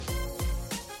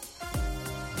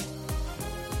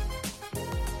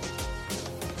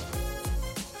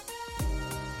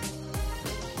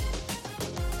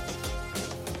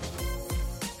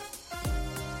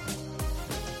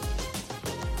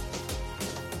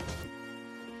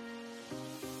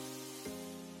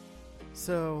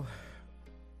So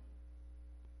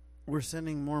we're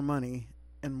sending more money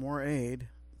and more aid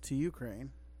to Ukraine.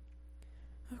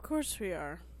 Of course we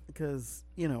are. Because,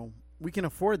 we can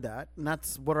afford that, and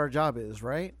that's what our job is,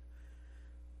 right?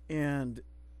 And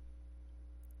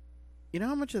you know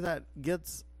how much of that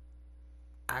gets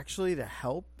actually to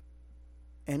help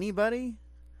anybody?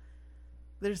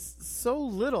 There's so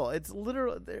little. It's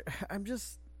literally...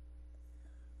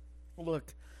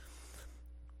 Look,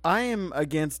 I am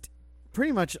against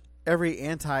pretty much every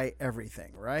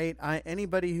anti-everything, right?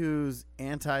 Anybody who's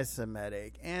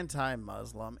anti-Semitic,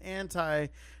 anti-Muslim,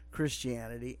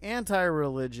 anti-Christianity,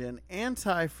 anti-religion,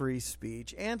 anti-free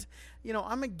speech, and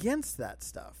I'm against that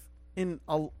stuff in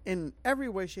every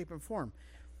way, shape, and form.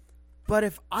 But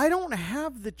if I don't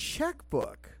have the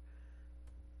checkbook,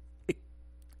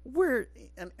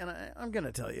 I'm going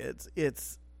to tell you,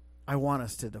 it's I want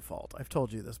us to default. I've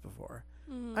told you this before.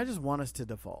 Mm-hmm. I just want us to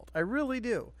default. I really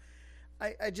do.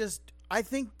 I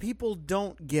think people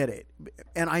don't get it.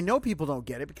 And I know people don't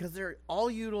get it because they're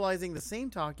all utilizing the same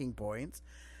talking points.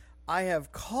 I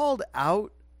have called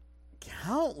out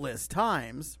countless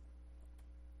times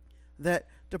that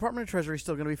Department of Treasury is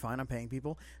still going to be fine on paying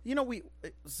people.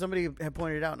 Somebody had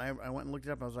pointed it out, and I went and looked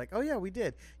it up, and I was like, oh, yeah, we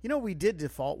did. We did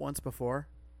default once before.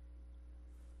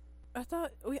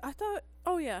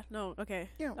 Oh, yeah, no, okay.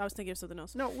 Yeah. I was thinking of something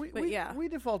else. No, we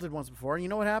defaulted once before. You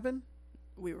know what happened?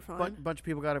 We were fine. Bunch of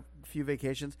people got a few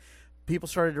vacations. People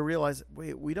started to realize,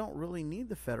 wait, we don't really need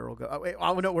the federal government.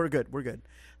 Oh, no, we're good. We're good.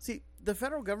 See, the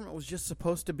federal government was just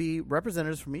supposed to be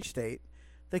representatives from each state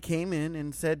that came in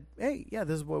and said, hey, yeah,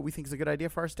 this is what we think is a good idea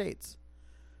for our states.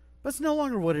 But it's no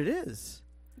longer what it is.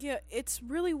 Yeah, it's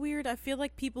really weird. I feel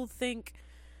like people think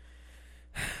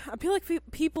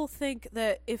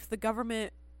that if the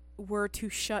government were to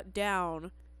shut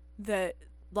down, that,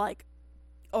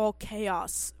 all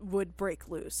chaos would break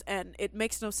loose. And it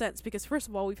makes no sense because, first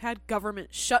of all, we've had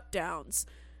government shutdowns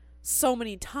so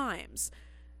many times.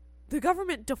 The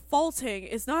government defaulting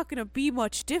is not going to be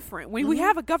much different. When we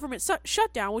have a government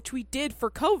shutdown, which we did for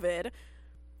COVID,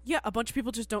 yeah, a bunch of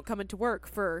people just don't come into work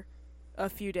for a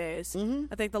few days. Mm-hmm.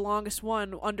 I think the longest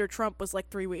one under Trump was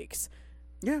 3 weeks.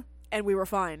 Yeah. And we were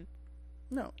fine.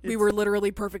 No, we were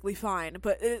literally perfectly fine.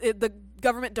 But the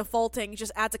government defaulting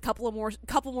just adds a couple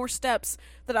more steps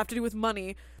that have to do with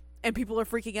money, and people are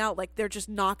freaking out they're just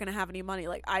not going to have any money.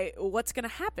 What's going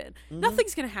to happen? Mm-hmm.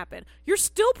 Nothing's going to happen. You're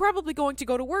still probably going to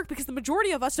go to work because the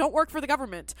majority of us don't work for the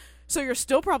government. So you're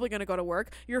still probably going to go to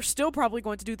work. You're still probably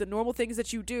going to do the normal things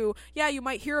that you do. Yeah, you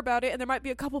might hear about it, and there might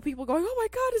be a couple people going, oh my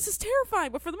God, this is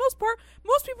terrifying. But for the most part,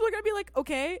 most people are going to be like,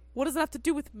 okay, what does that have to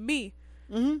do with me?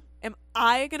 Mm-hmm. Am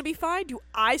I going to be fine? Do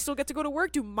I still get to go to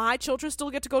work? Do my children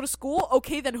still get to go to school?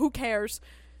 Okay, then who cares?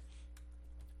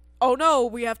 Oh no,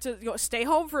 we have to stay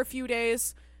home for a few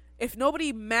days. If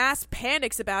nobody mass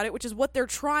panics about it, which is what they're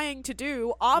trying to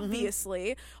do,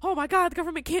 obviously. Mm-hmm. Oh my God, the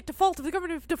government can't default. If the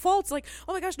government defaults, oh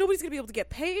my gosh, nobody's going to be able to get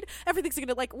paid. Everything's going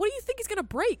to, what do you think is going to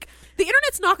break? The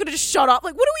internet's not going to just shut off.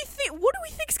 What do we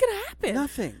think is going to happen?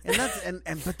 Nothing. And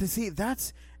that's, but to see,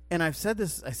 that's, and I said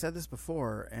this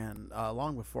before, and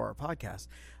long before our podcast,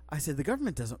 I said the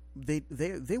government doesn't,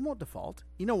 they won't default.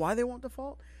 You know why they won't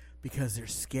default? Because they're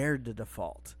scared to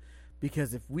default.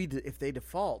 Because if they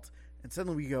default, and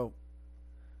suddenly we go,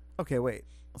 okay, wait.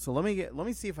 So let me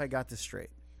see if I got this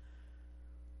straight.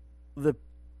 The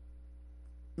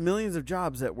millions of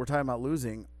jobs that we're talking about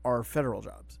losing are federal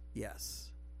jobs.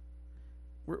 Yes.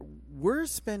 We're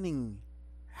spending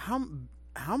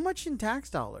how much in tax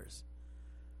dollars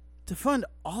to fund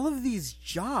all of these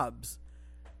jobs,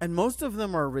 and most of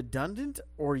them are redundant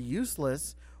or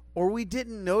useless, or we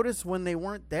didn't notice when they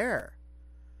weren't there.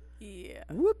 Yeah.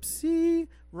 Whoopsie,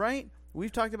 right?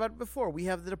 We've talked about it before. We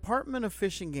have the Department of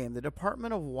Fish and Game, the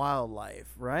Department of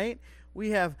Wildlife, right? We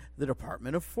have the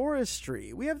Department of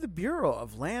Forestry. We have the Bureau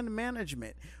of Land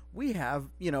Management. We have,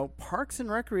 Parks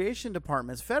and Recreation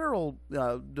departments, federal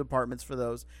departments for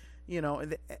those. We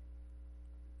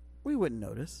wouldn't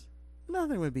notice.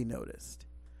 Nothing would be noticed.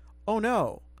 Oh,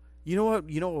 no. You know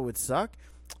what would suck?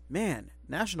 Man,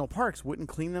 national parks wouldn't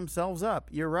clean themselves up.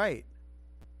 You're right.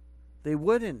 They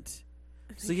wouldn't.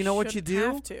 So you know what you do?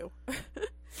 Have to.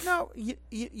 No,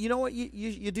 you know what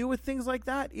you do with things like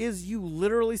that is you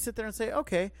literally sit there and say,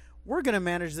 okay, we're going to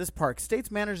manage this park.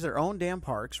 States manage their own damn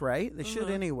parks, right? They should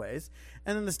anyways.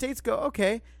 And then the states go,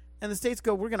 okay. And the states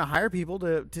go, we're going to hire people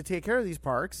to take care of these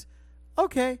parks.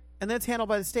 Okay. And then it's handled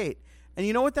by the state. And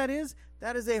you know what that is?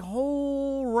 That is a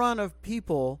whole run of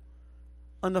people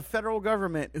on the federal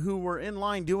government who were in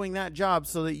line doing that job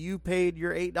so that you paid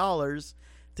your $8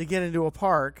 to get into a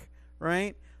park,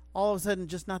 right? All of a sudden,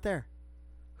 just not there.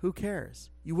 who cares?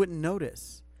 You wouldn't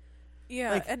notice.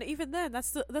 Yeah, Like, and even then,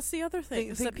 that's the other thing,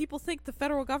 is that people think the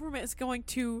federal government is going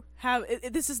to have.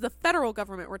 This is the federal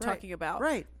government we're talking about,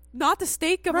 right? Not the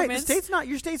state government. Right.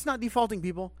 Your state's not defaulting,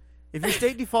 people. If your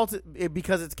state defaults it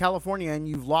because it's California and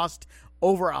you've lost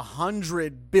over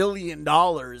 $100 billion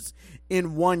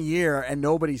in 1 year and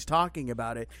nobody's talking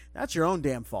about it, that's your own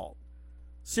damn fault.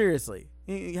 Seriously,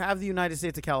 you have the United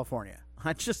States of California.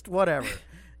 Just whatever,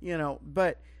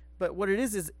 But what it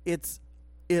is it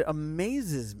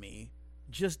amazes me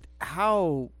just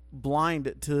how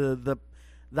blind to the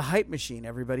hype machine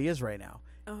everybody is right now.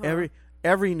 Uh-huh.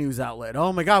 Every news outlet,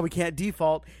 oh my God, we can't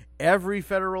default. Every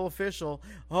federal official,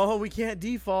 oh, we can't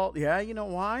default. Yeah, you know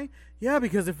why? Yeah,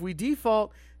 because if we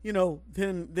default,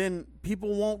 then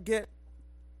people won't get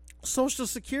Social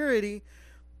Security.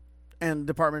 And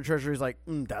Department of Treasury is like,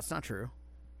 that's not true.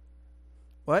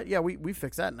 What? Yeah, we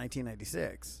fixed that in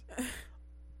 1996.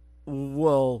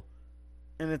 Well,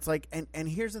 and it's like, and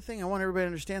here's the thing. I want everybody to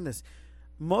understand this.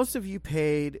 Most of you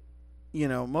paid,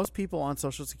 most people on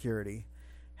Social Security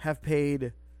have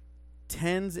paid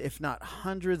tens, if not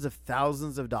hundreds of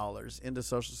thousands of dollars into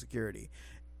Social Security.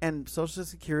 And Social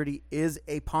Security is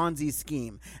a Ponzi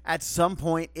scheme. At some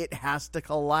point, it has to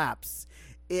collapse.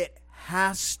 It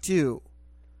has to.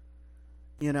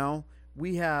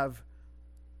 We have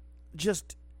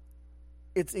just,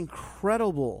 it's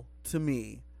incredible to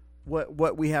me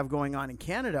what we have going on in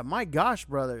Canada. My gosh,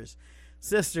 brothers,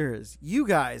 sisters, you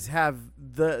guys have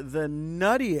the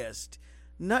nuttiest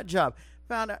nut job.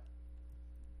 Found out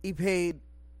he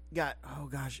it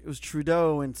was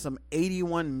Trudeau and some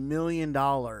 $81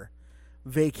 million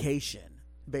vacation,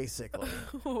 basically.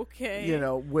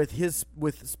 Okay.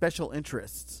 With special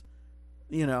interests,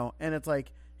 and it's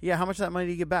like, yeah, how much of that money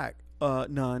did you get back?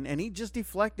 None. And he just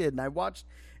deflected, and I watched,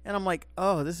 and I'm like,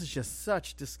 oh, this is just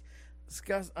such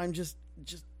disgust. I'm just.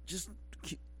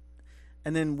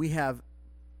 And then we have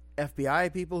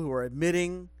FBI people who are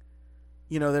admitting,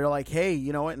 they're like, hey,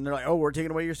 you know what? And they're like, oh, we're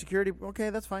taking away your security.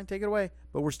 Okay, that's fine. Take it away.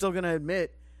 But we're still going to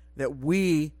admit that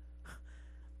we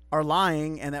are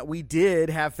lying and that we did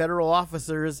have federal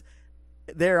officers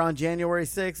there on January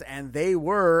 6th, and they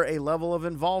were a level of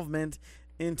involvement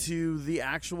into the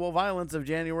actual violence of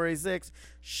January 6th.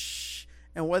 Shh.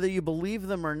 And whether you believe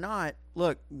them or not,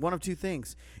 look, one of two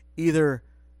things. Either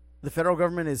the federal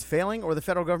government is failing or the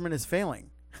federal government is failing.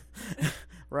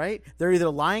 Right? They're either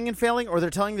lying and failing or they're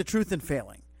telling the truth and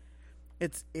failing.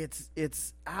 It's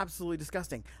absolutely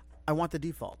disgusting. I want the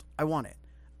default. I want it.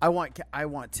 I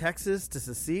want Texas to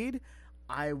secede.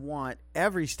 I want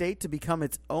every state to become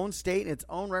its own state, its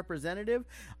own representative.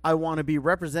 I want to be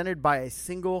represented by a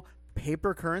single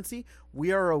paper currency.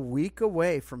 We are a week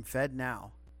away from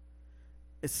FedNow.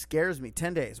 It scares me.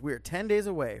 10 days. We are 10 days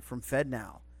away from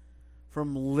FedNow,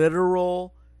 from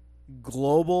literal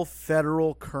global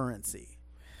federal currency,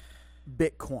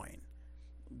 Bitcoin.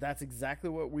 That's exactly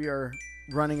what we are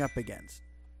running up against.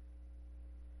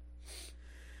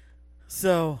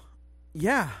 So,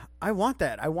 yeah, I want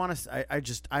that. I want to.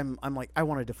 I'm like, I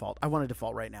want to default. I want to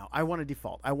default right now. I want to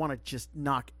default. I want to just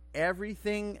knock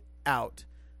everything out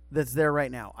that's there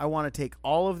right now. I want to take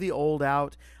all of the old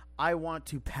out. I want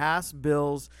to pass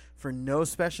bills for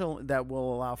that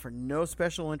will allow for no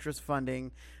special interest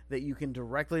funding that you can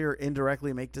directly or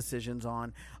indirectly make decisions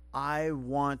on. I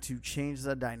want to change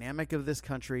the dynamic of this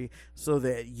country so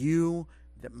that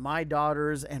my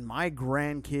daughters and my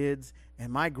grandkids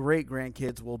and my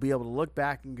great-grandkids will be able to look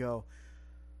back and go,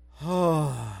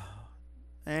 oh,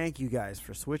 thank you guys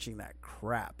for switching that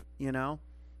crap,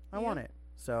 I want it.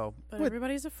 So, but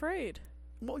everybody's afraid.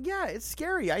 Well, yeah, it's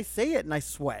scary. I say it and I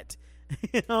sweat.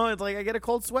 It's like I get a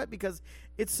cold sweat because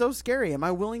it's so scary. Am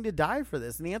I willing to die for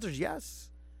this? And the answer is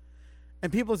yes.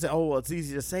 And people say, oh, well, it's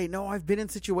easy to say. No, I've been in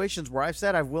situations where I've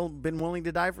said I've been willing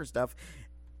to die for stuff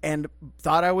and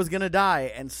thought I was going to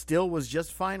die and still was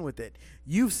just fine with it.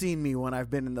 You've seen me when I've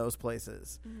been in those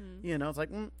places. Mm-hmm. It's like,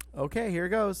 okay, here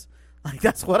goes. Like,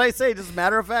 that's what I say, just a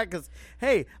matter of fact, because,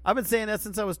 hey, I've been saying that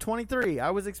since I was 23.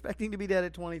 I was expecting to be dead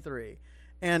at 23.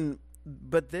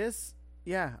 But this,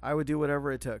 yeah, I would do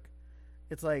whatever it took.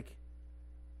 It's like,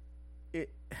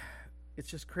 it's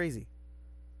just crazy.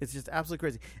 It's just absolutely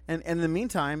crazy. And in the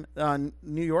meantime,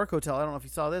 New York hotel, I don't know if you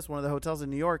saw this, one of the hotels in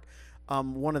New York,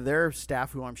 one of their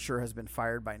staff, who I'm sure has been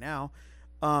fired by now,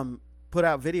 put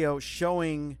out video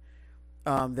showing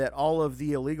that all of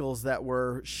the illegals that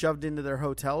were shoved into their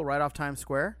hotel right off Times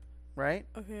Square, right?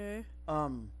 Okay.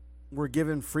 Were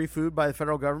given free food by the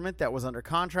federal government that was under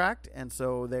contract, and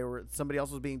so somebody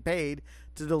else was being paid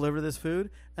to deliver this food,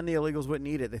 and the illegals wouldn't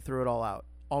eat it. They threw it all out.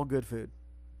 All good food.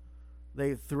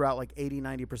 They threw out like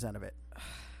 80-90% of it.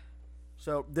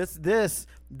 So this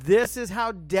is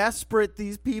how desperate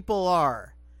these people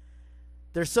are.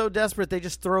 They're so desperate they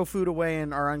just throw food away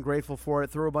and are ungrateful for it.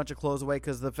 Threw a bunch of clothes away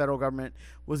because the federal government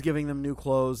was giving them new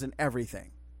clothes and everything.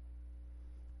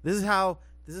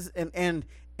 And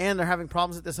they're having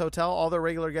problems at this hotel. All their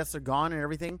regular guests are gone and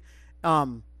everything,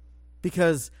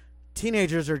 because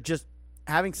teenagers are just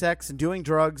having sex and doing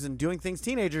drugs and doing things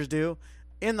teenagers do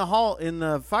in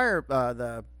the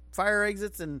fire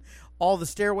exits and all the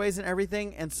stairways and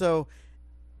everything. And so,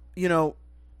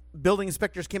 building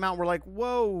inspectors came out and were like,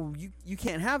 whoa, you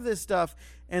can't have this stuff,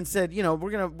 and said,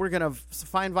 we're gonna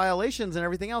find violations and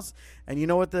everything else. And you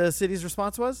know what the city's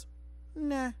response was?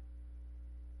 Nah,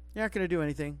 you're not gonna do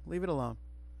anything. Leave it alone.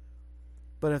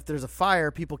 But if there's a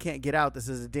fire, people can't get out. This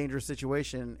is a dangerous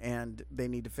situation and they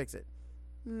need to fix it.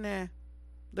 Nah,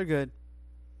 they're good.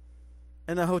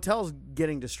 And the hotel's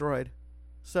getting destroyed.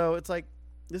 So it's like,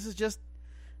 this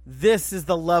is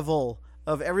the level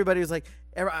of everybody who's like,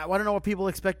 I want to know what people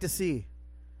expect to see,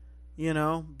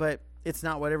 but it's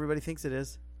not what everybody thinks it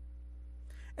is.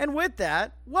 And with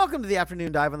that, welcome to the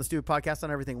Afternoon Dive on the Stupid Podcast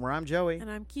on Everything, where I'm Joey. And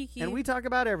I'm Kiki. And we talk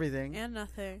about everything. And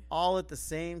nothing. All at the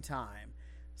same time.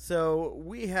 So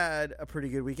we had a pretty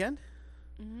good weekend.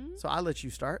 Mm-hmm. So I'll let you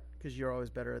start because you're always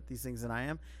better at these things than I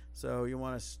am. So you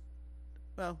want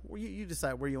to, you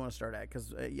decide where you want to start at,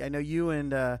 because I know you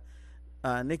and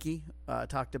Nikki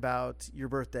talked about your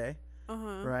birthday,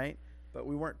 right? But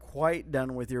we weren't quite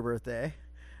done with your birthday,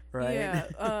 right?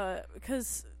 Yeah,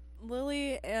 because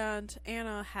Lily and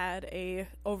Anna had a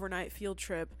overnight field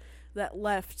trip that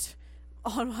left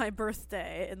on my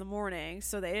birthday in the morning,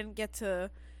 so they didn't get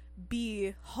to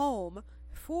be home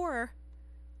for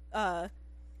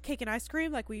cake and ice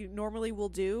cream like we normally will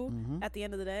do at the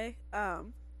end of the day.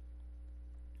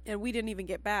 And we didn't even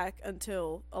get back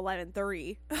until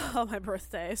 11:30 on my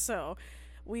birthday, so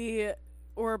we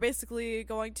were basically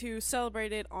going to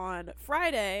celebrate it on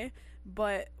Friday.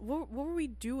 But what were we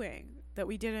doing that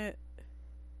we didn't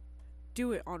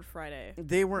do it on Friday?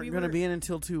 They weren't going to be in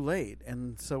until too late,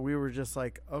 and so we were just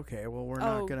like, okay, well, we're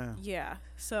not gonna. Yeah.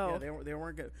 So they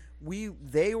weren't gonna.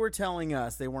 They were telling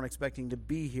us they weren't expecting to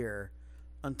be here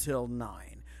until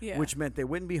 9. Yeah. Which meant they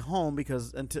wouldn't be home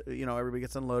because until everybody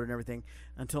gets unloaded and everything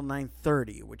until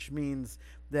 9:30, which means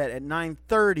that at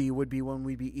 9:30 would be when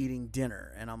we'd be eating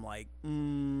dinner. And I'm like,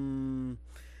 and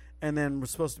then we're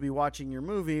supposed to be watching your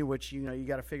movie, which you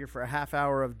got to figure for a half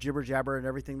hour of jibber jabber and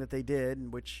everything that they did,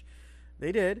 and which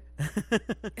they did,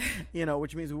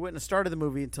 which means we wouldn't have started the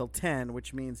movie until 10,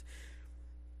 which means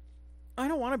I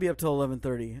don't want to be up till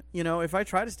 11:30. If I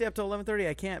try to stay up till 11:30,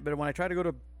 I can't. But when I try to go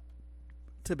to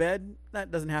bed, that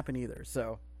doesn't happen either.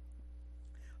 So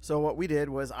what we did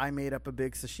was I made up a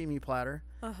big sashimi platter,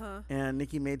 and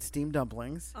Nikki made steamed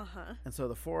dumplings, and so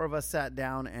the four of us sat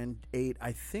down and ate,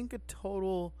 I think, a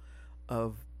total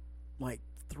of like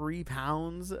 3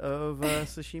 pounds of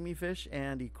sashimi fish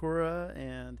and ikura,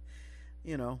 and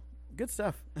good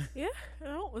stuff. Yeah,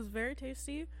 it was very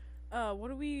tasty. What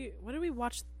did we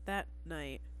watch that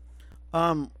night?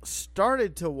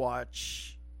 Started to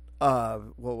watch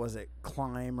what was it?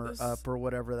 Climb or Up or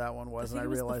whatever that one was, and I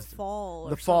realized the Fall.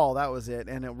 The Fall, that was it,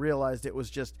 and it realized it was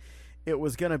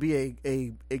going to be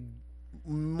a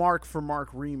mark for mark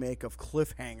remake of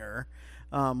Cliffhanger,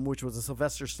 which was a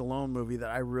Sylvester Stallone movie that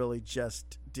I really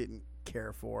just didn't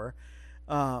care for,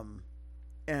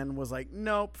 and was like,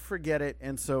 nope, forget it.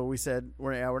 And so we said,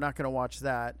 we're not going to watch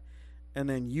that. And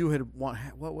then you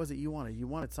what was it you wanted? You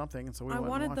wanted something, and so we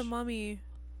wanted The Mummy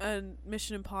and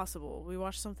Mission Impossible. We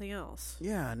watched something else.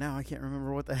 Yeah, now I can't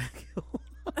remember what the heck it was.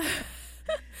 But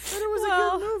it was a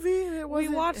good movie. And we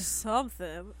watched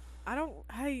something.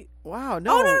 Wow,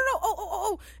 no. Oh, no.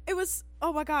 Oh, it was,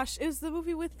 oh my gosh. It was the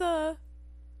movie with the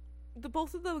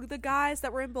both of the guys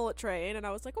that were in Bullet Train, and I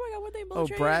was like, oh my god, what are they in Bullet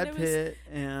Train? Brad Pitt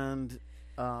and...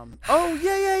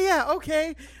 yeah.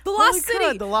 Okay. The Lost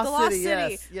City. The Lost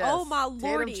City. Yes. Oh my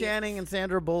lordy. Tatum Channing and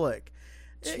Sandra Bullock.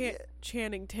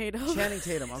 Channing Tatum. Channing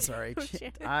Tatum. I'm sorry.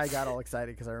 I got all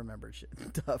excited because I remembered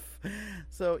stuff.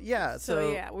 So yeah.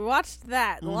 So we watched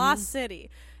that. The Lost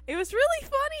City. It was really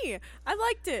funny. I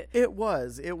liked it. It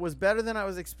was. It was better than I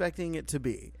was expecting it to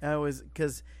be.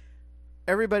 Because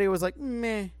everybody was like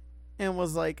meh, and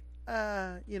was like,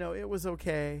 it was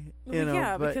okay.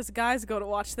 Because guys go to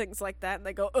watch things like that and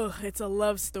they go, ugh, it's a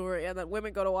love story. And then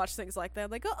women go to watch things like that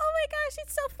and they go, oh my gosh,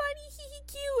 it's so funny, hee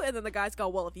cute. And then the guys go,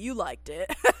 well, if you liked it.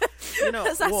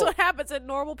 Because that's what happens in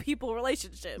normal people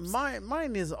relationships.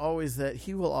 Mine is always that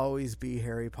he will always be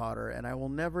Harry Potter, and I will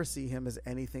never see him as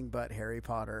anything but Harry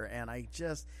Potter. And I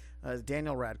just,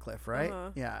 Daniel Radcliffe, right?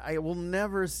 Yeah, I will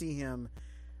never see him,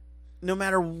 no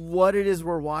matter what it is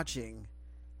we're watching,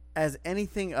 as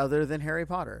anything other than Harry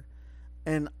Potter.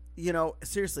 And, you know,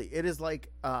 seriously, it is like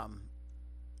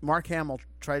Mark Hamill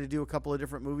tried to do a couple of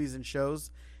different movies and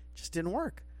shows, just didn't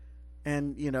work.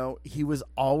 And, you know, he was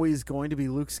always going to be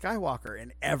Luke Skywalker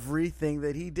in everything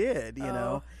that he did, you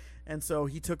know. And so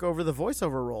he took over the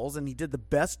voiceover roles, and he did the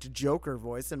best Joker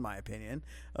voice, in my opinion,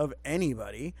 of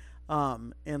anybody.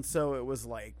 And so it was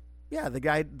like, yeah, the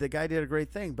guy did a great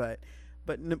thing, but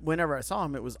whenever I saw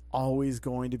him, it was always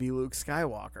going to be Luke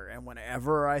Skywalker. And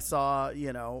whenever I saw,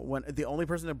 you know, when the only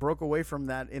person that broke away from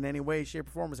that in any way, shape,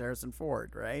 or form was Harrison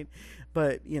Ford, right?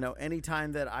 But, you know,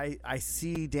 anytime that I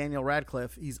see Daniel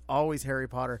Radcliffe, he's always Harry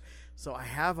Potter. So I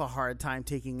have a hard time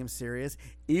taking him serious.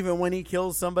 Even when he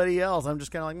kills somebody else, I'm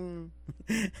just kind of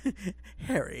like,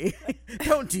 Harry,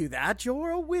 don't do that.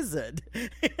 You're a wizard.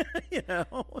 You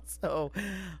know? So,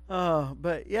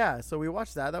 but yeah, so we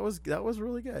watched that. That was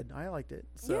really good. I liked it.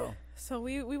 So, yeah. So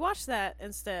we watched that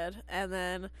instead. And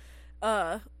then,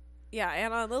 yeah,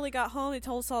 Anna and Lily got home. They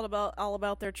told us all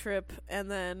about their trip. And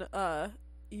then,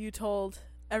 you told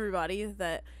everybody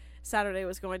that Saturday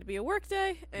was going to be a work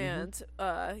day, and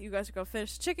you guys are going to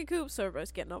finish Chicken Coop, so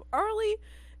everybody's getting up early,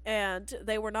 and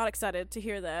they were not excited to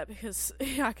hear that because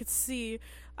I could see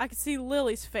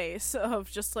Lily's face of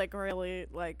just like really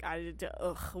like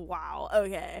wow,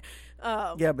 okay.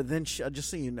 Yeah, but then just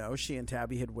so you know, she and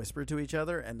Tabby had whispered to each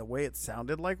other, and the way it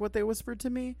sounded like what they whispered to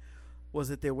me was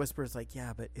that their whispers like,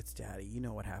 yeah, but it's Daddy. You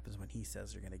know what happens when he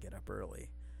says you're going to get up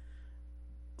early.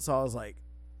 So I was like,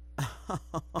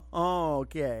 oh,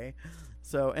 okay.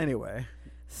 So anyway.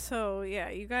 So yeah,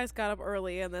 you guys got up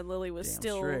early, and then Lily was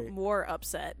still more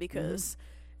upset because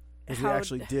we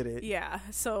actually did it. Yeah.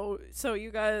 So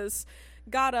you guys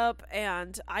got up,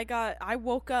 and I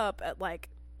woke up at like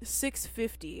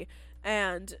 6:50,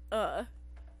 and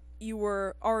you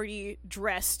were already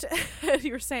dressed.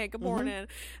 You were saying good morning,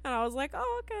 and I was like,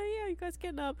 oh, okay, yeah, you guys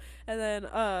getting up, and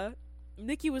then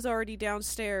Nikki was already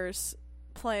downstairs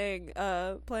playing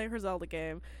her Zelda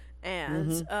game,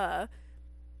 and I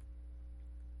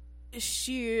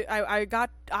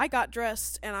got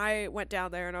dressed, and I went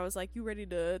down there, and I was like, you ready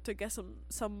to get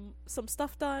some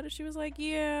stuff done? And she was like,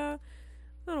 yeah,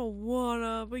 I don't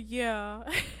wanna, but yeah.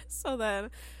 So then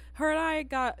her and I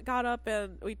got up,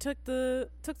 and we took the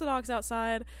dogs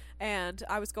outside, and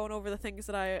I was going over the things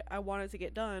that I wanted to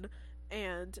get done,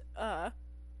 and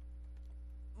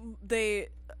they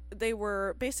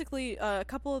were basically a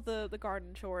couple of the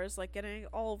garden chores, like getting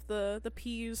all of the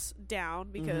peas down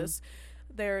because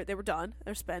they were done,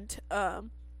 they're spent,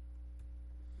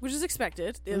 which is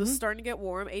expected. It was starting to get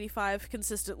warm, 85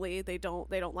 consistently. They don't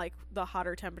like the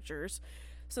hotter temperatures,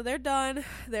 so they're done.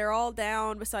 They're all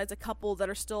down besides a couple that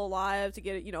are still alive to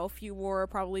get, you know, a few more,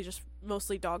 probably just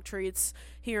mostly dog treats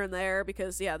here and there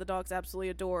because yeah, the dogs absolutely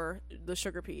adore the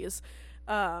sugar peas.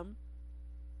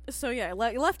 So yeah, I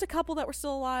left a couple that were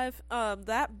still alive.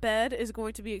 That bed is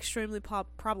going to be extremely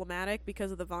problematic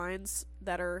because of the vines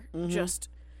that are just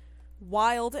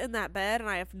wild in that bed, and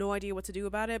I have no idea what to do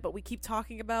about it, but we keep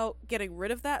talking about getting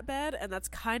rid of that bed, and that's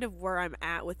kind of where I'm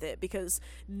at with it because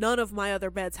none of my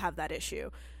other beds have that issue.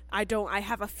 I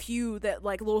have a few that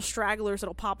like little stragglers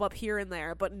that'll pop up here and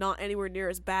there, but not anywhere near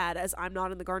as bad as I'm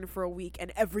not in the garden for a week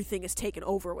and everything is taken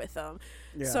over with them.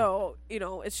 Yeah. So, you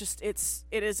know, it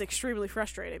is extremely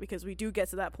frustrating because we do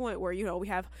get to that point where, you know, we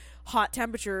have hot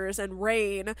temperatures and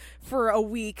rain for a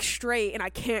week straight and I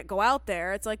can't go out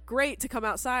there. It's like great to come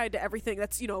outside to everything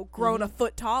that's, you know, grown a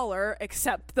foot taller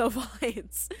except the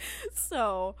vines.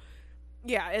 So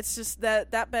yeah, it's just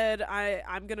that bed.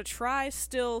 I'm gonna try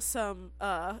still some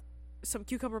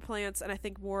cucumber plants, and I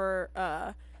think more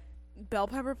bell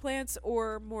pepper plants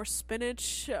or more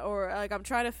spinach, or like I'm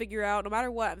trying to figure out. No matter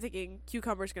what, I'm thinking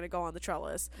cucumber's gonna go on the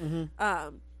trellis.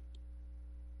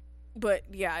 But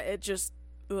yeah, it just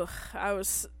I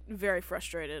was very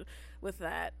frustrated with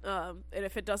that. And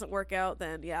if it doesn't work out,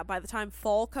 then yeah, by the time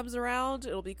fall comes around,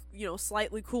 it'll be, you know,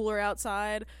 slightly cooler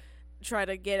outside. Try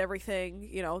to get everything,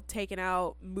 you know, taken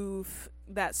out, move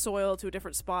that soil to a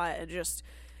different spot, and just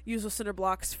use those cinder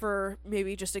blocks for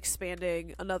maybe just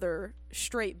expanding another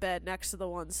straight bed next to the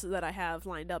ones that I have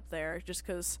lined up there, just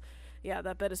because, yeah,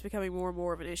 that bed is becoming more and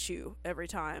more of an issue every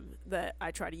time that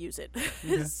I try to use it.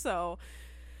 Yeah. So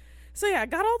yeah,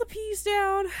 got all the peas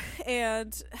down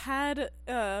and had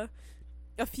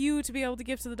a few to be able to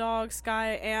give to the dogs.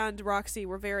 Sky and Roxy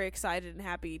were very excited and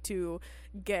happy to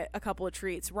get a couple of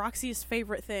treats. Roxy's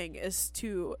favorite thing is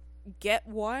to get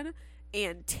one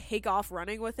and take off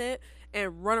running with it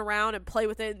and run around and play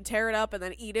with it and tear it up and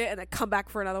then eat it and then come back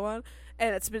for another one.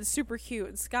 And it's been super cute.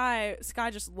 And Sky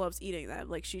just loves eating them.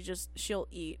 Like she'll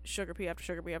eat sugar pea after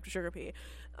sugar pea after sugar pea.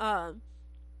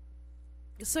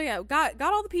 So yeah, got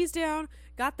all the peas down,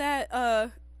 got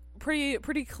that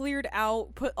pretty cleared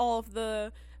out, put all of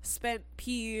the spent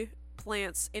pea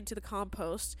plants into the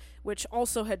compost, which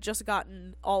also had just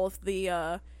gotten all of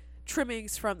the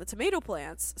trimmings from the tomato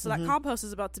plants. So that compost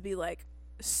is about to be like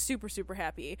super super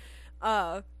happy.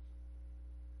 And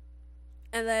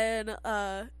then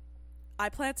I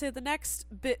planted the next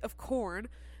bit of corn.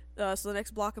 So the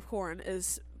next block of corn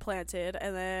is planted,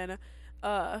 and then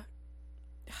there's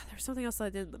something else that I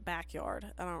did in the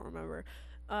backyard. I don't remember.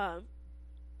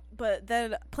 But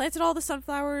then planted all the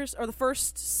sunflowers, or the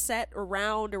first set or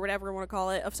round or whatever you want to call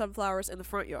it, of sunflowers in the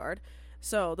front yard.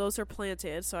 So those are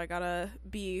planted. So I gotta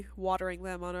be watering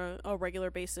them on a regular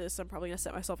basis. I'm probably gonna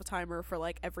set myself a timer for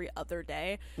like every other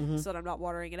day, so that I'm not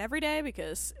watering it every day,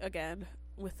 because again,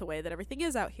 with the way that everything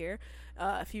is out here,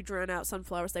 if you drown out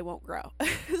sunflowers, they won't grow.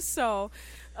 So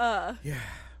yeah.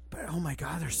 But oh my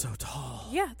God, they're so tall.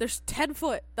 Yeah, there's 10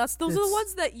 foot. Those are the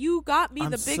ones that you got me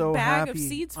the big so bag happy. of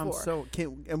seeds for.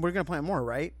 And we're gonna plant more,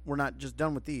 right? We're not just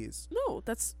done with these. No,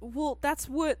 that's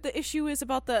what the issue is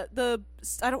about the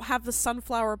I don't have the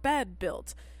sunflower bed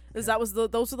built. Is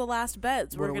those are the last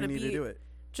beds. What We're gonna do we need to do it?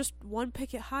 Just one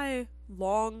picket high,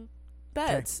 long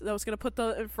beds. That was gonna put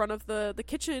in front of the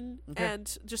kitchen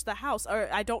and just the house.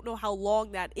 I don't know how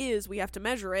long that is. We have to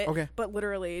measure it. Okay. But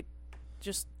literally,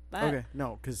 just that. Okay.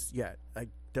 No, because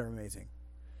they're amazing.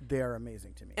 They are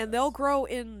amazing to me. And they'll grow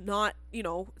in not,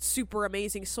 super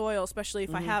amazing soil, especially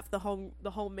if I have the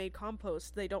homemade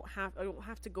compost. I don't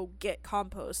have to go get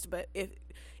compost, but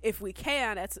if we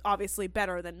can, it's obviously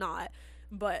better than not.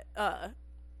 But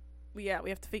we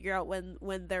have to figure out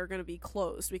when they're going to be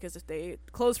closed, because if they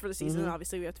close for the season, then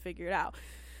obviously we have to figure it out.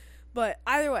 But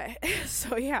either way,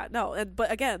 so yeah, no,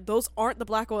 but again, those aren't the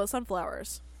black oil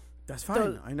sunflowers. That's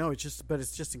fine. I know it's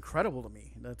just incredible to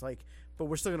me. That's like, but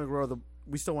we're still gonna grow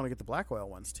we still want to get the black oil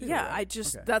ones too. Yeah,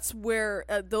 right? That's where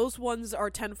those ones are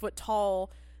 10 foot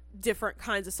tall, different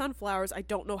kinds of sunflowers. I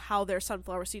don't know how their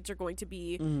sunflower seeds are going to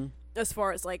be, as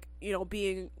far as like,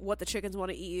 being what the chickens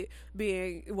want to eat,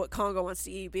 being what Congo wants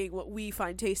to eat, being what we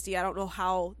find tasty. I don't know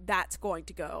how that's going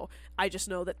to go. I just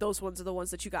know that those ones are the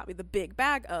ones that you got me the big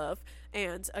bag of.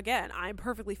 And again, I'm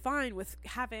perfectly fine with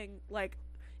having, like,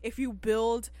 if you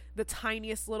build the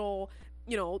tiniest little,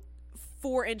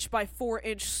 4-inch by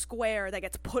 4-inch square that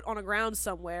gets put on a ground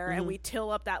somewhere, and we till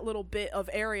up that little bit of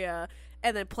area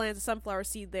and then plant a sunflower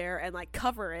seed there and like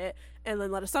cover it and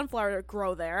then let a sunflower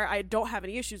grow there, I don't have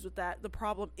any issues with that. The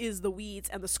problem is the weeds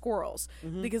and the squirrels,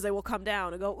 because they will come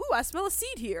down and go, ooh, I smell a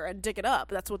seed here, and dig it up.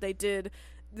 That's what they did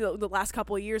the last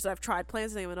couple of years that I've tried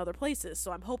planting them in other places.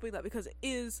 So I'm hoping that because it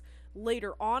is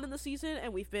later on in the season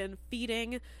and we've been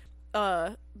feeding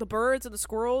the birds and the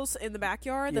squirrels in the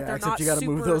backyard, that they're not you gotta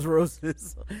move those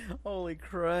roses. Holy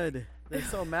crud, they're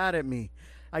so mad at me.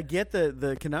 I get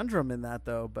the conundrum in that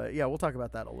though, but yeah, we'll talk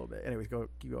about that a little bit. Anyways,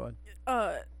 keep going.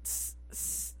 I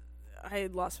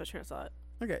lost my train of thought.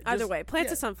 Okay, either way,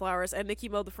 planted sunflowers, and Nikki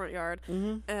mowed the front yard,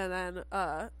 and then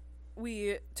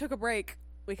we took a break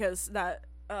because that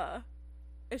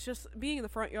it's just being in the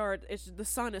front yard, the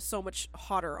sun is so much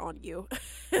hotter on you.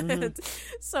 And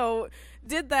so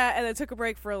did that, and then took a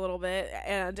break for a little bit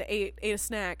and ate a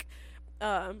snack,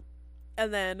 and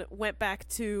then went back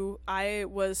to, I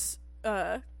was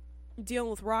dealing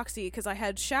with Roxy because I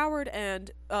had showered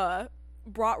and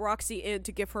brought Roxy in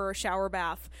to give her a shower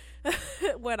bath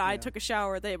when I took a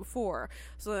shower the day before.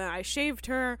 So then I shaved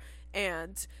her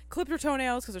and clipped her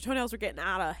toenails because her toenails were getting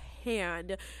out of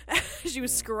hand. She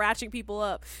was scratching people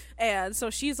up, and so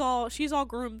she's all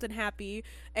groomed and happy,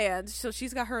 and so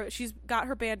she's got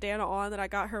her bandana on that I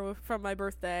got her from my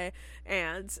birthday,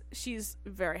 and she's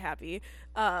very happy.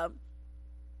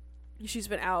 She's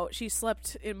been out. She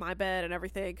slept in my bed and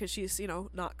everything because she's,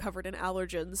 not covered in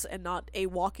allergens and not a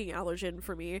walking allergen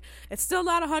for me. It's still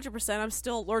not 100%. I'm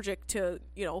still allergic to,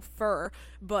 fur,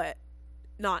 but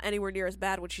not anywhere near as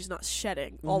bad when she's not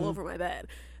shedding all over my bed.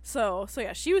 So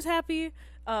yeah, she was happy.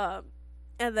 And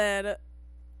then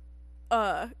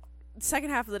second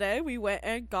half of the day, we went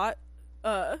and got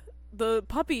the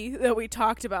puppy that we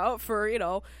talked about for,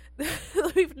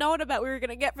 we've known about we were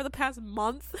gonna get for the past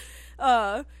month.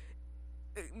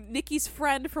 Nikki's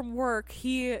friend from work,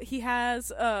 he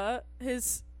has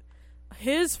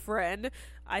his friend,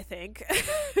 I think,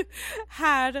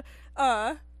 had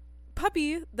a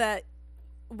puppy that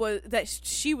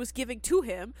she was giving to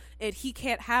him, and he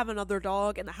can't have another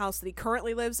dog in the house that he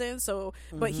currently lives in, so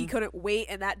but he couldn't wait,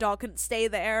 and that dog couldn't stay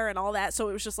there and all that, so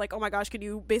it was just like, oh my gosh, can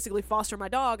you basically foster my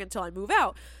dog until I move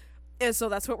out? And so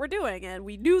that's what we're doing. And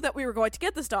we knew that we were going to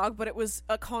get this dog, but it was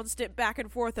a constant back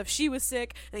and forth of she was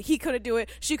sick and he couldn't do it.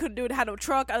 She couldn't do it, had no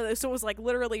truck. So it was like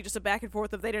literally just a back and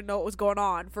forth of they didn't know what was going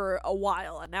on for a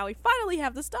while. And now we finally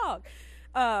have this dog.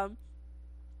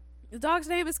 The dog's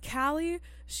name is Callie.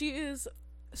 She is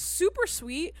super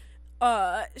sweet.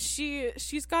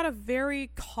 She's got a very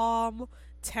calm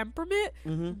temperament,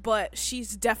 but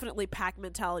she's definitely pack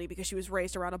mentality because she was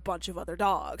raised around a bunch of other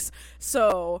dogs.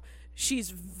 So she's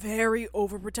very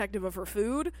overprotective of her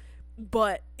food,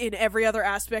 but in every other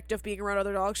aspect of being around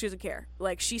other dogs, she doesn't care.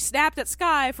 Like, she snapped at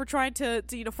Sky for trying to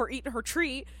for eating her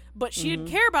treat, but she didn't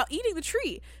care about eating the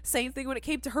treat. Same thing when it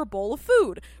came to her bowl of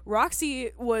food.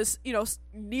 Roxy was,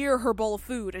 near her bowl of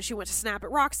food, and she went to snap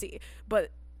at Roxy.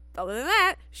 But other than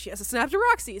that, she has to snap to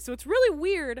Roxy. So it's really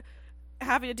weird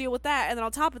having to deal with that. And then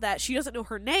on top of that, she doesn't know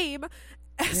her name.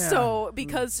 Yeah. So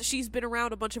because she's been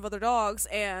around a bunch of other dogs,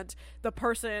 and the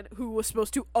person who was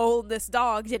supposed to own this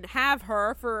dog didn't have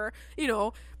her for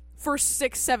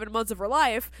 6-7 months of her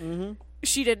life,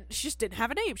 she just didn't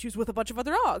have a name. She was with a bunch of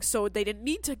other dogs, so they didn't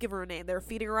need to give her a name. They were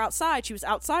feeding her outside. She was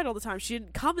outside all the time. She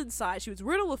didn't come inside. She was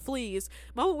riddled with fleas.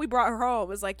 The moment we brought her home, it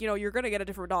was like, you're gonna get a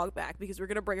different dog back, because we're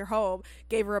gonna bring her home.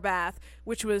 Gave her a bath,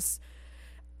 which was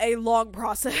a long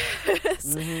process.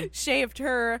 Shaved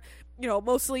her,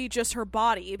 mostly just her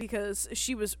body, because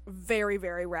she was very,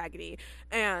 very raggedy,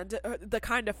 and the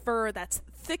kind of fur that's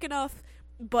thick enough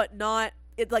but not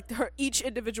each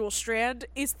individual strand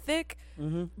is thick,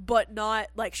 but not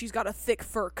like she's got a thick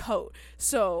fur coat,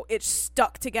 so it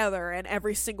stuck together in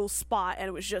every single spot, and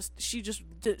it was just she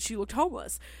looked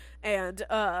homeless. And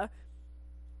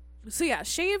so yeah,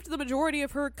 shaved the majority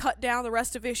of her, cut down the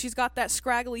rest of it. She's got that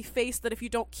scraggly face that if you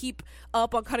don't keep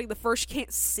up on cutting the fur, she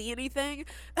can't see anything.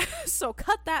 So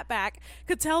cut that back.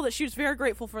 Could tell that she was very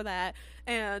grateful for that.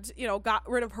 And, got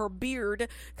rid of her beard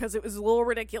because it was a little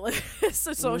ridiculous.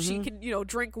 so she can,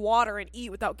 drink water and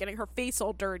eat without getting her face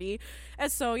all dirty.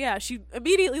 And so, yeah, she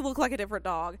immediately looked like a different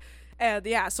dog. And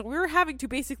yeah, so we were having to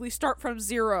basically start from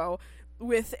zero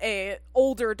with a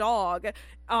older dog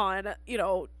on,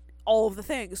 all of the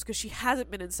things, because she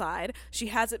hasn't been inside. She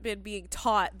hasn't been being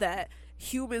taught that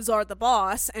humans are the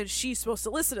boss and she's supposed to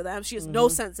listen to them. She has no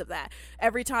sense of that.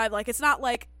 Every time, it's not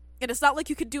like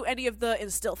you can do any of the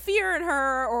instill fear in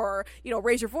her, or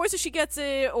raise your voice if she gets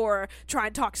it, or try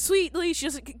and talk sweetly. She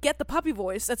doesn't get the puppy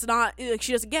voice. That's not,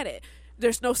 she doesn't get it.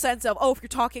 There's no sense of, if you're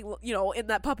talking, in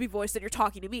that puppy voice, then you're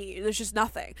talking to me. There's just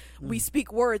nothing. We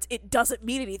speak words. It doesn't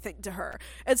mean anything to her.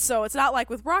 And so it's not like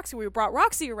with Roxy. When we brought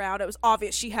Roxy around, it was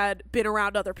obvious she had been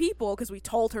around other people, because we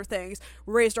told her things,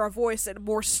 raised our voice in a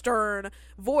more stern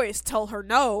voice, tell her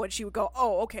no, and she would go,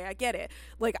 oh, okay, I get it.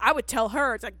 Like, I would tell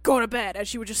her, it's like, go to bed, and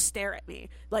she would just stare at me.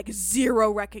 Like, zero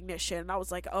recognition. And I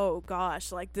was like, oh,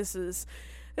 gosh, like, this is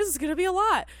going to be a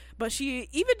lot. But she,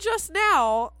 even just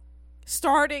now,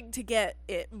 starting to get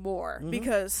it more,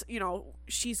 because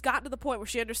she's gotten to the point where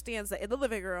she understands that in the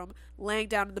living room, laying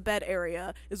down in the bed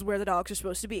area is where the dogs are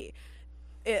supposed to be.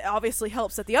 It obviously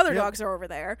helps that the other dogs are over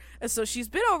there, and so she's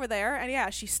been over there, and yeah,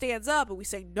 she stands up and we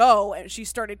say no, and she's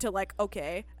starting to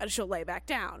okay, and she'll lay back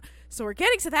down. So we're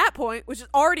getting to that point, which is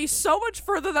already so much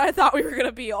further than I thought we were going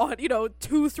to be on,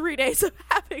 2-3 days of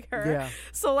having her. Yeah.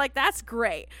 So that's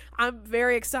great. I'm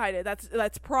very excited.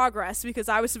 That's progress, because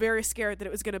I was very scared that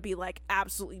it was going to be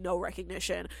absolutely no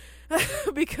recognition,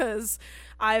 because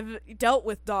I've dealt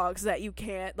with dogs that you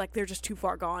can't, they're just too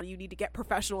far gone. You need to get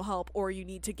professional help, or you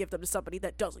need to give them to somebody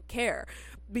that doesn't care,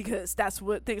 because that's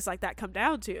what things like that come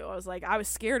down to. I was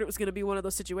scared it was going to be one of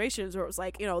those situations where it was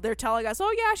they're telling us,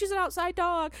 oh yeah, she's an outside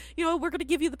dog, we're going to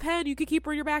give you the pen, you can keep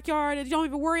her in your backyard, and you don't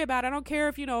even worry about it. I don't care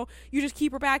if, you just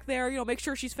keep her back there, make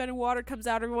sure she's fed and watered, comes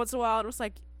out every once in a while. And it was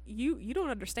like, you don't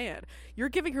understand. You're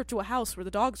giving her to a house where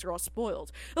the dogs are all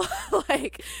spoiled.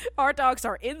 Our dogs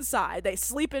are inside. They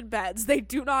sleep in beds. They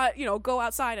do not, go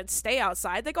outside and stay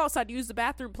outside. They go outside to use the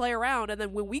bathroom, play around, and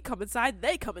then when we come inside,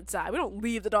 they come inside. We don't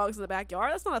leave the dogs in the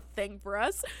backyard. That's not a thing for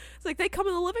us. It's they come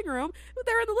in the living room.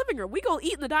 They're in the living room. We go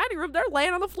eat in the dining room. They're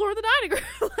laying on the floor of the dining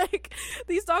room.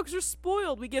 These dogs are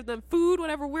spoiled. We give them food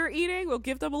whenever we're eating. We'll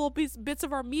give them a little bits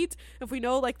of our meat. If we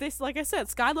know, like I said,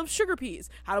 Sky loves sugar peas.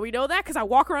 How do we know that? Because I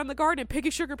walk around the garden and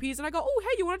picking sugar peas, and I go, oh,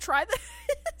 hey, you want to try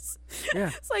this? Yeah.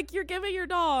 It's you're giving your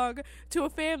dog to a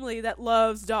family that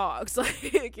loves dogs.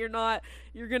 You're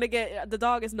gonna get, the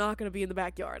dog is not gonna be in the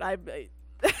backyard.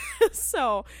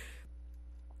 So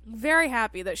very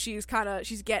happy that she's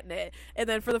getting it. And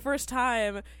then for the first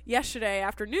time yesterday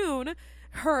afternoon,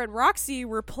 her and Roxy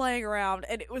were playing around,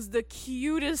 and it was the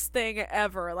cutest thing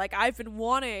ever. I've been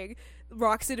wanting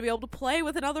Roxy to be able to play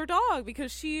with another dog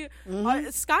because Sky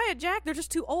and Jack, they're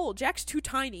just too old. Jack's too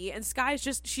tiny, and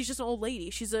she's just an old lady.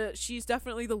 She's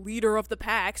definitely the leader of the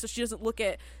pack, so she doesn't look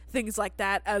at things like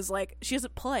that as like, she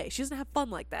doesn't play. She doesn't have fun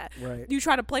like that. Right. You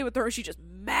try to play with her, she's just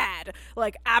mad,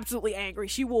 like absolutely angry.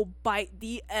 She will bite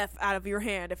the F out of your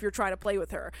hand if you're trying to play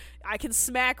with her. I can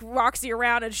smack Roxy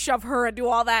around and shove her and do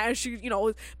all that, and she,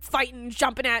 fighting,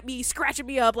 jumping at me, scratching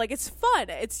me up. Like, it's fun.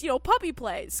 It's, puppy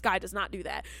play. Sky does not do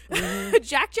that.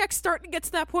 Jack's starting to get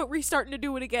to that point where he's starting to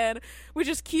do it again, which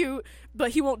is cute,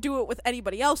 but he won't do it with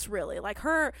anybody else, really. Like,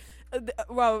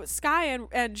 Sky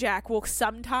and Jack will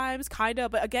sometimes kind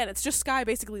of, but again, it's just Sky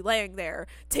basically laying there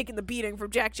taking the beating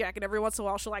from Jack, and every once in a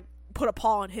while she'll like put a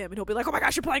paw on him and he'll be like, oh my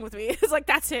gosh, you're playing with me. It's like,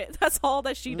 that's it. That's all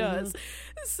that she does.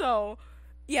 So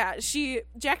yeah,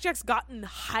 Jack's gotten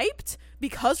hyped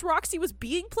because Roxy was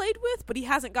being played with, but he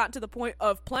hasn't gotten to the point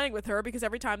of playing with her, because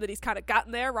every time that he's kind of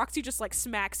gotten there, Roxy just like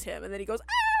smacks him and then he goes,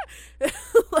 ah!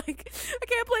 Like, I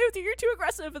can't play with you, you're too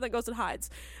aggressive, and then goes and hides.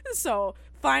 So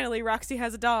finally Roxy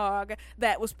has a dog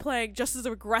that was playing just as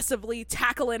aggressively,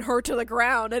 tackling her to the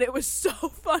ground, and it was so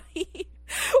funny.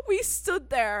 We stood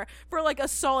there for like a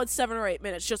solid 7 or 8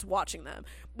 minutes just watching them,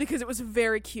 because it was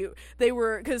very cute. They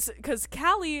were, because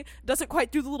Callie doesn't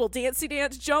quite do the little dancey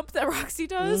dance jump that Roxy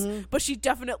does, but she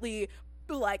definitely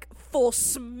like full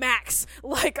smacks,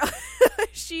 like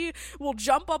she will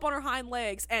jump up on her hind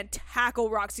legs and tackle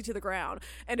Roxy to the ground,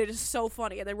 and it is so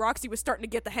funny. And then Roxy was starting to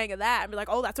get the hang of that and be like,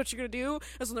 oh, that's what you're gonna do.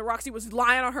 And so then Roxy was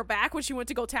lying on her back when she went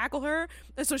to go tackle her,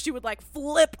 and so she would like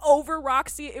flip over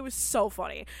Roxy. It was so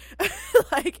funny.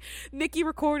 Like, Nikki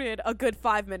recorded a good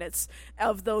 5 minutes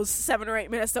of those 7 or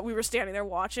 8 minutes that we were standing there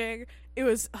watching. It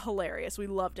was hilarious. We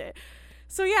loved it.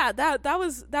 So yeah, that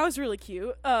was really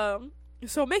cute.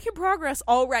 So making progress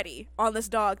already on this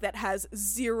dog that has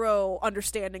zero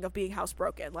understanding of being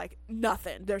housebroken. Like,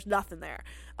 nothing. There's nothing there.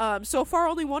 So far,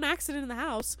 only one accident in the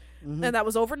house, and that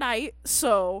was overnight.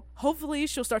 So hopefully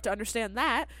she'll start to understand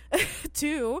that,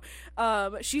 too.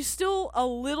 She's still a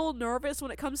little nervous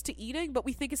when it comes to eating, but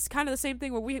we think it's kind of the same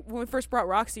thing when we first brought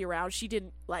Roxy around. She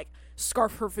didn't, like,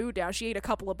 scarf her food down. She ate a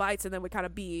couple of bites and then would kind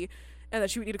of be... And then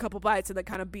she would eat a couple bites and then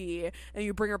kind of be, and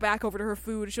you bring her back over to her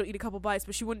food and she'll eat a couple bites,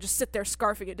 but she wouldn't just sit there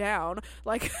scarfing it down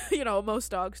like,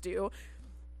 most dogs do.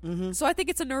 So I think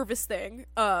it's a nervous thing.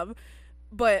 But,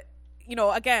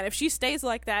 again, if she stays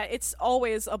like that, it's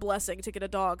always a blessing to get a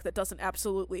dog that doesn't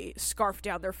absolutely scarf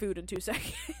down their food in 2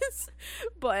 seconds.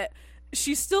 But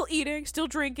she's still eating, still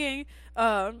drinking,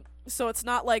 so it's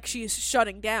not like she's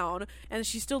shutting down, and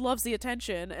she still loves the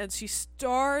attention, and she's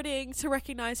starting to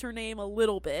recognize her name a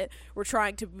little bit. We're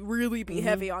trying to really be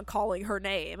heavy on calling her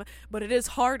name, but it is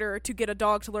harder to get a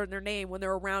dog to learn their name when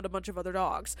they're around a bunch of other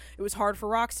dogs. It was hard for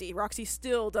Roxy. Roxy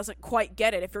still doesn't quite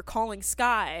get it. If you're calling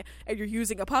Sky and you're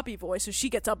using a puppy voice, so she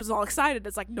gets up and is all excited,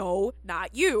 it's like, no,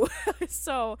 not you.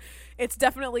 So it's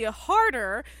definitely a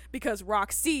harder, because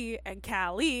Roxy and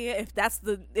Callie, if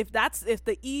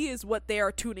the E is what they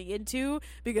are tuning into,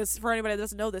 because for anybody that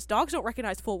doesn't know this, dogs don't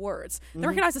recognize full words. They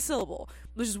recognize a syllable,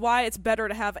 which is why it's better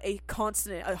to have a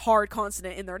hard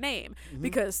consonant in their name,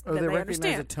 because then they recognize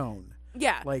understand a tone.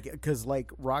 Yeah, because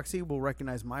Roxy will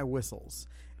recognize my whistles,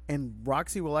 and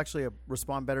Roxy will actually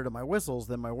respond better to my whistles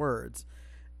than my words.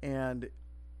 And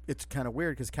it's kind of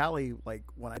weird, because Callie, like,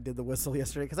 when I did the whistle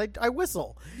yesterday, because I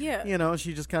whistle,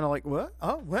 she just kind of like, what?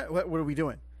 Oh, what are we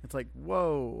doing? It's like,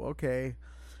 whoa, okay.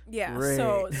 Yeah, great.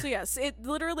 so yes, it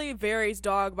literally varies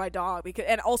dog by dog,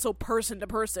 and also person to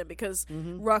person, because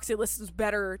Roxy listens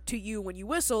better to you when you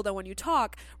whistle than when you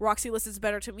talk. Roxy listens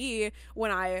better to me when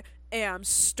I am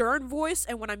stern voiced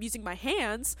and when I'm using my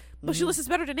hands, but she listens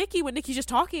better to Nikki when Nikki's just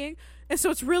talking. And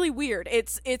so it's really weird.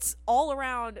 It's all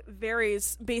around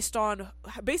varies based on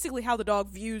basically how the dog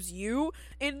views you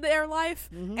in their life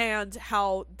and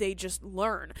how they just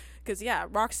learn. Because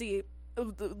Roxy,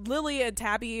 Lily and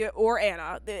Tabby or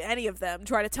Anna, any of them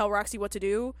try to tell Roxy what to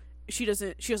do, she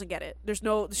doesn't get it.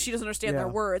 She doesn't understand their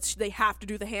words. They have to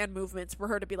do the hand movements for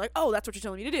her to be like, oh, that's what you're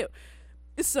telling me to do.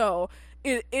 So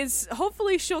it is,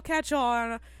 hopefully she'll catch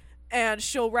on and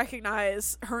she'll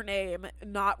recognize her name,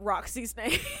 not Roxy's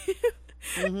name,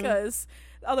 because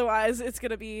otherwise it's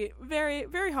going to be very,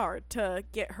 very hard to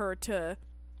get her to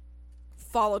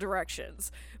follow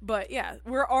directions. But yeah,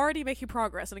 we're already making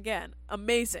progress, and again,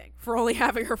 amazing for only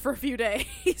having her for a few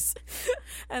days.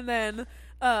 And then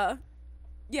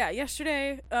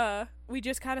yesterday we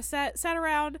just kind of sat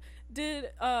around, did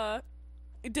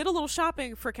did a little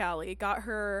shopping for Callie, got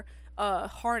her a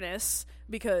harness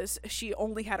because she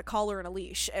only had a collar and a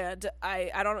leash, and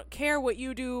I don't care what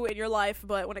you do in your life,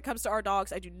 but when it comes to our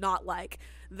dogs, I do not like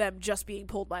them just being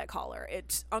pulled by a collar.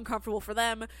 It's uncomfortable for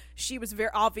them. She was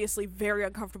obviously very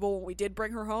uncomfortable when we did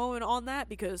bring her home and on that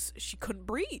because she couldn't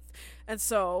breathe. And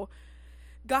so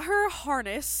got her a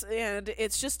harness, and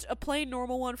it's just a plain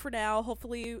normal one for now.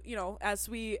 Hopefully, as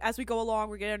we go along,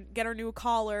 we're gonna get her new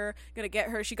collar, gonna get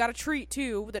her, she got a treat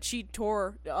too that she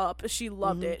tore up. She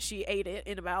loved it. She ate it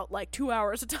in about like 2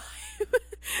 hours of time.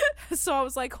 So I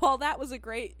was like, well, that was a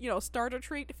great starter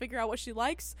treat to figure out what she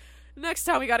likes. Next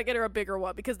time we got to get her a bigger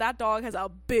one because that dog has a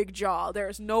big jaw.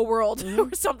 There's no world where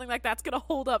something like that's going to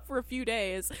hold up for a few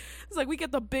days. It's like we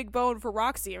get the big bone for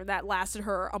Roxy, and that lasted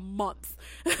her a month.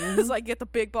 It's like get the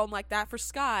big bone like that for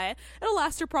Sky. It'll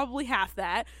last her probably half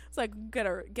that. It's like get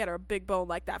her a big bone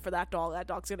like that for that dog. That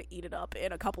dog's going to eat it up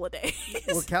in a couple of days.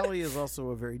 Well, Callie is also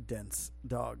a very dense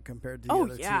dog compared to the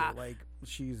other two. Like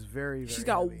she's very, very she's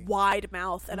got heavy. A wide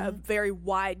mouth and a very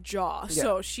wide jaw. Yeah.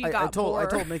 So she got I told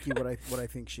more. Mickey what I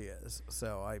think she is.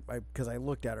 So I because I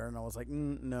looked at her and I was like,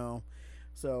 no.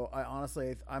 So I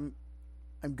honestly I'm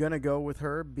gonna go with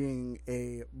her being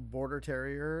a border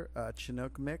terrier,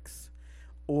 Chinook mix,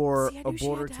 or a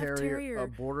border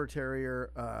terrier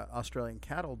Australian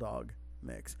cattle dog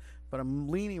mix. But I'm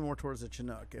leaning more towards a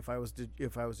Chinook if I was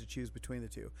to choose between the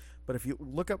two. But if you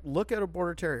look at a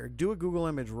border terrier, do a Google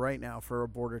image right now for a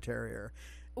border terrier.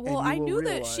 Well, I knew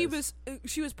that she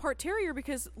was part terrier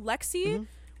because Lexi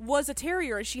was a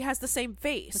terrier and she has the same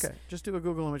face. Okay, just do a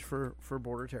Google image for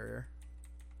border terrier,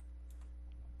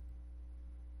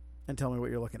 and tell me what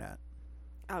you're looking at.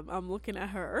 I'm looking at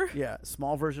her. Yeah,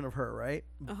 small version of her, right?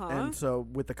 And so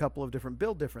with a couple of different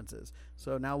build differences.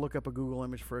 So now look up a Google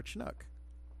image for a Chinook.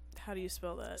 How do you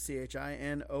spell that?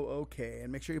 Chinook.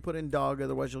 And make sure you put in dog,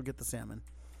 otherwise you'll get the salmon.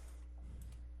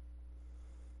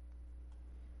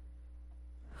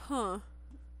 Huh.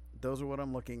 Those are what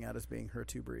I'm looking at as being her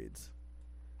two breeds.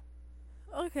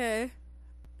 Okay.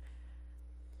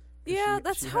 Yeah,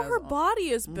 that's how her body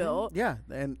is built. Yeah,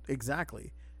 and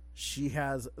exactly. She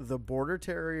has the border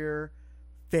terrier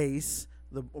face,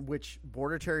 which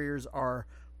border terriers are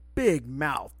big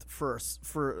mouthed for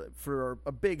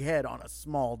a big head on a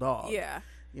small dog. Yeah.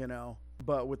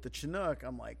 But with the Chinook,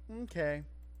 I'm like, okay.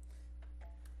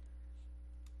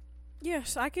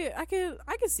 Yes, I could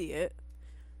see it.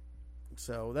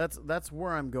 So that's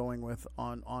where I'm going with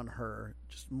on her.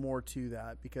 Just more to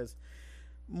that because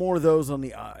more of those on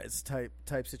the eyes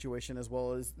type situation, as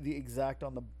well as the exact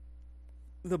on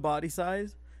the body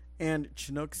size. And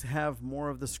Chinooks have more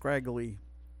of the scraggly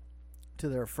to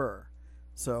their fur.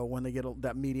 So when they get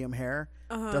that medium hair,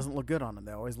 it doesn't look good on them.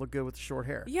 They always look good with the short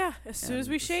hair. Yeah, as soon as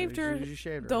we shaved her,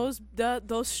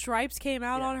 those stripes came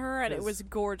out on her, and it was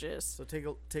gorgeous. So take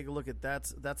a look at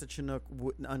that's a Chinook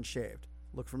unshaved.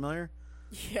 Look familiar?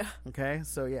 Yeah. Okay,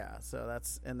 so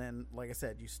that's, and then like I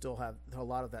said, you still have a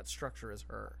lot of that structure as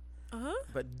her.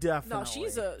 But definitely,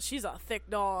 no, she's a thick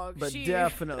dog. But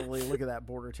definitely, look at that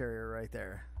border terrier right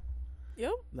there.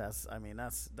 Yep. That's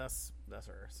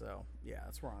her. So yeah,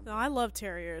 that's where I'm. No, I love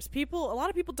terriers. A lot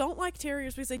of people don't like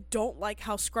terriers because they don't like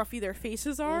how scruffy their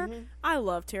faces are. I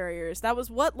love terriers. That was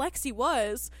what Lexi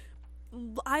was.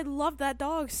 I love that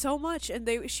dog so much, and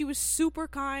she was super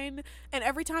kind. And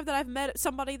every time that I've met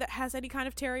somebody that has any kind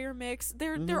of terrier mix,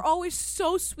 they're always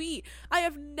so sweet. I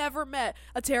have never met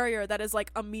a terrier that is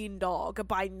like a mean dog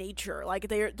by nature. Like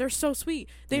they're so sweet.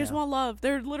 They just want love.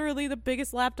 They're literally the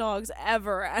biggest lap dogs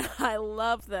ever, and I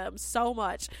love them so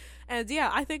much. And yeah,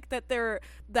 I think that they're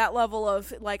that level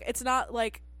of like, it's not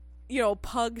like,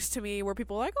 pugs to me where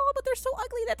people are like, oh, but they're so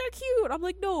ugly that they're cute. I'm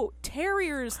like, no,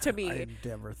 terriers to me I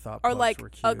never thought are pugs like were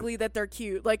cute. ugly that they're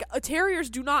cute. Like terriers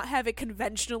do not have a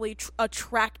conventionally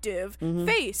attractive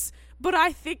face, but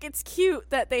I think it's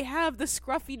cute that they have the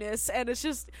scruffiness, and it's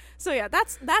just so yeah.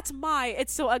 That's my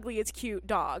it's so ugly it's cute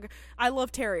dog. I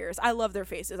love terriers. I love their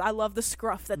faces. I love the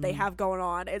scruff that they have going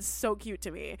on. It's so cute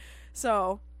to me.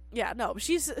 So yeah, no,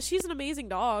 she's an amazing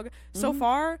dog so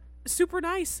far. Super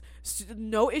nice.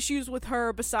 No issues with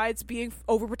her besides being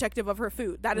overprotective of her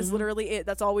food. That is literally it.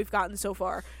 That's all we've gotten so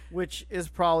far. Which is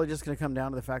probably just going to come down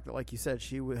to the fact that, like you said,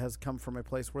 she has come from a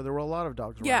place where there were a lot of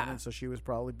dogs around, and so she was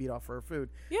probably beat off for her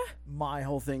food. Yeah. My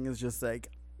whole thing is just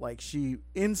like she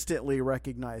instantly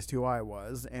recognized who I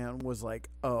was and was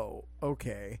like, oh,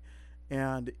 okay.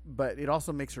 But it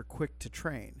also makes her quick to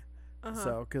train.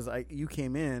 So, because you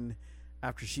came in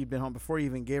after she'd been home, before you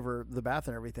even gave her the bath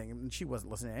and everything, and she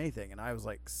wasn't listening to anything, and I was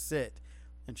like, sit,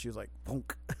 And she was like,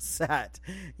 "Punk," sat.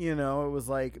 You know, it was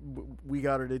like we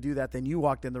got her to do that. Then you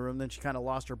walked in the room. Then she kind of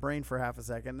lost her brain for half a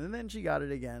second, and then she got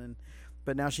it again.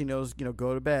 But now she knows,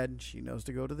 go to bed. She knows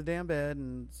to go to the damn bed,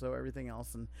 and so everything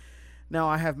else. And now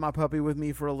I have my puppy with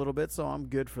me for a little bit, so I'm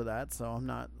good for that. So I'm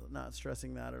not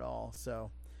stressing that at all. So,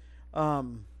 I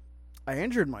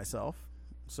injured myself,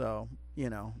 so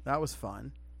that was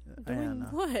fun. Doing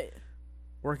what?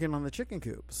 Working on the chicken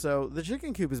coop. So the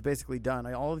chicken coop is basically done.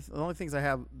 The only things I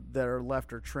have that are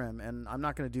left are trim, and I'm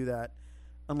not going to do that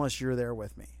unless you're there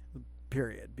with me,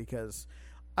 period, because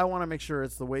I want to make sure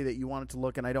it's the way that you want it to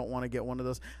look, and I don't want to get one of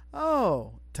those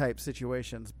type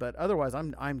situations. But otherwise,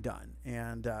 I'm done.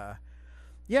 And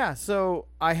so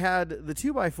I had the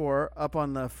 2x4 up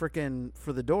on the frickin'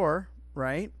 for the door,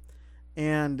 right?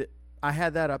 And I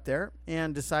had that up there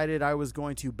and decided I was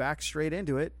going to back straight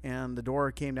into it, and the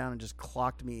door came down and just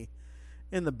clocked me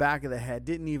in the back of the head.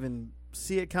 Didn't even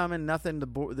see it coming, nothing. The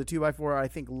 2x4, I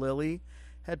think Lily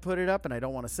had put it up, and I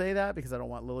don't want to say that because I don't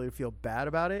want Lily to feel bad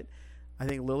about it. I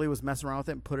think Lily was messing around with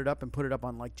it and put it up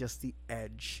on like just the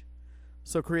edge.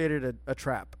 So created a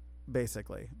trap,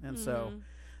 basically. And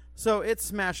so it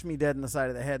smashed me dead in the side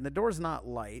of the head. And the door's not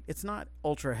light. It's not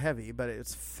ultra heavy, but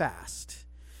it's fast.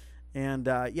 And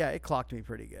it clocked me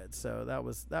pretty good. So that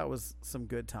was some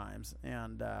good times.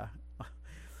 And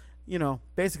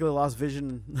basically lost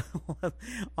vision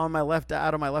on my left,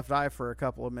 out of my left eye for a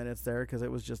couple of minutes there, because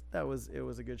it was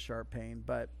a good sharp pain.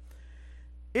 But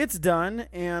it's done,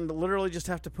 and literally just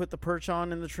have to put the perch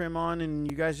on and the trim on, and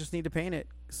you guys just need to paint it.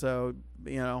 So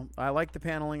I like the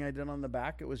paneling I did on the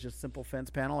back. It was just simple fence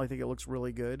panel. I think it looks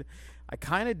really good. I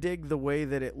kind of dig the way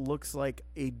that it looks like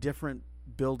a different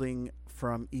building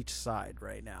from each side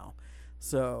right now.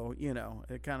 So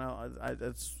it kind of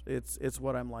it's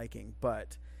what I'm liking.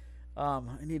 But I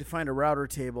need to find a router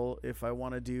table if I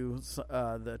want to do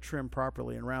the trim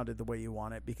properly and rounded the way you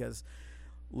want it, because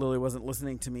Lily wasn't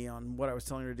listening to me on what I was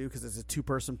telling her to do, because it's a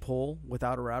 2-person pull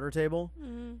without a router table.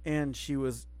 And she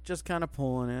was just kind of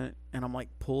pulling it, and I'm like,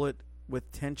 pull it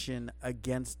with tension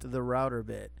against the router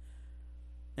bit.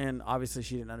 And obviously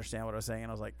she didn't understand what I was saying, and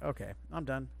I was like, okay, I'm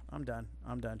done.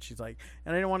 She's like,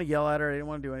 and I didn't want to yell at her, I didn't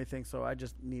want to do anything, so I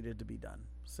just needed to be done.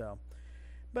 So,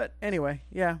 but anyway,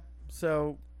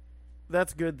 so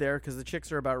that's good there, because the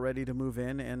chicks are about ready to move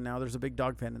in, and now there's a big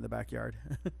dog pen in the backyard.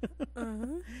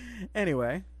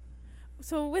 Anyway.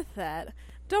 So with that,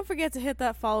 don't forget to hit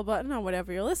that follow button on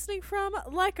whatever you're listening from,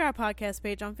 like our podcast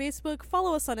page on Facebook,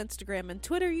 follow us on Instagram and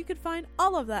Twitter. You can find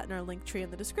all of that in our link tree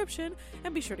in the description,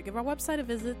 and be sure to give our website a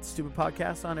visit.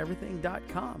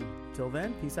 stupidpodcastoneverything.com. Till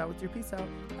then, peace out with your peace out.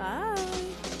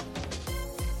 Bye.